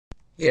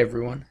Hey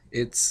everyone,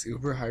 it's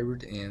Uber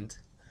Hybrid, and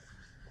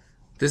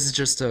this is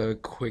just a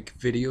quick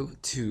video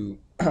to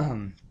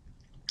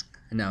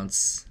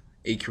announce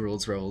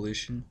AQWorlds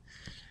Revolution.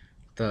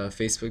 The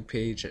Facebook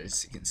page,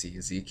 as you can see,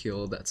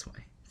 Ezekiel, that's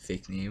my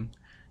fake name,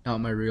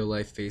 not my real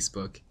life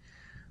Facebook.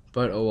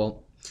 But oh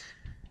well,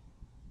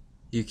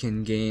 you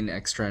can gain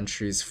extra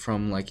entries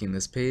from liking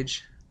this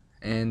page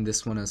and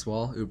this one as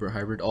well, Uber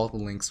Hybrid. All the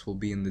links will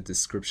be in the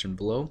description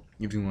below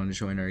if you want to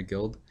join our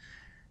guild.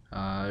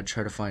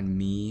 Try to find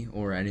me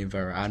or any of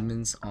our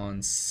admins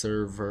on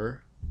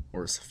server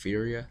or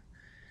Saphiria.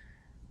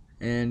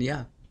 And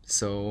yeah,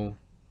 so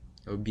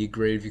it would be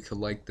great if you could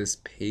like this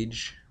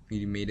page.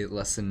 We made it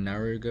less than an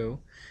hour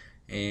ago.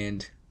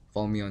 And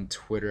follow me on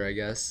Twitter, I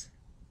guess.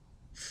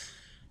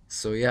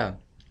 So yeah,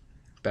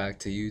 back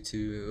to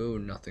YouTube. Oh,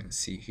 nothing to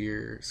see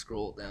here.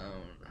 Scroll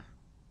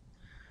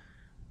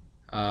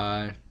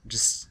down.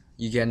 Just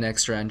you get an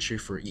extra entry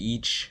for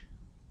each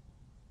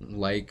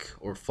like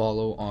or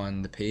follow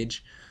on the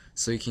page,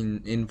 so you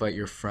can invite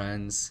your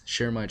friends,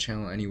 share my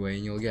channel anyway,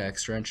 and you'll get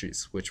extra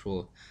entries, which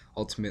will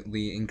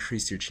ultimately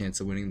increase your chance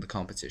of winning the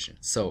competition.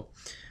 So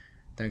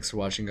thanks for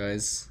watching,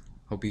 guys.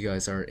 Hope you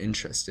guys are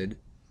interested,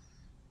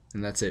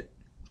 and that's it.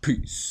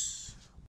 Peace.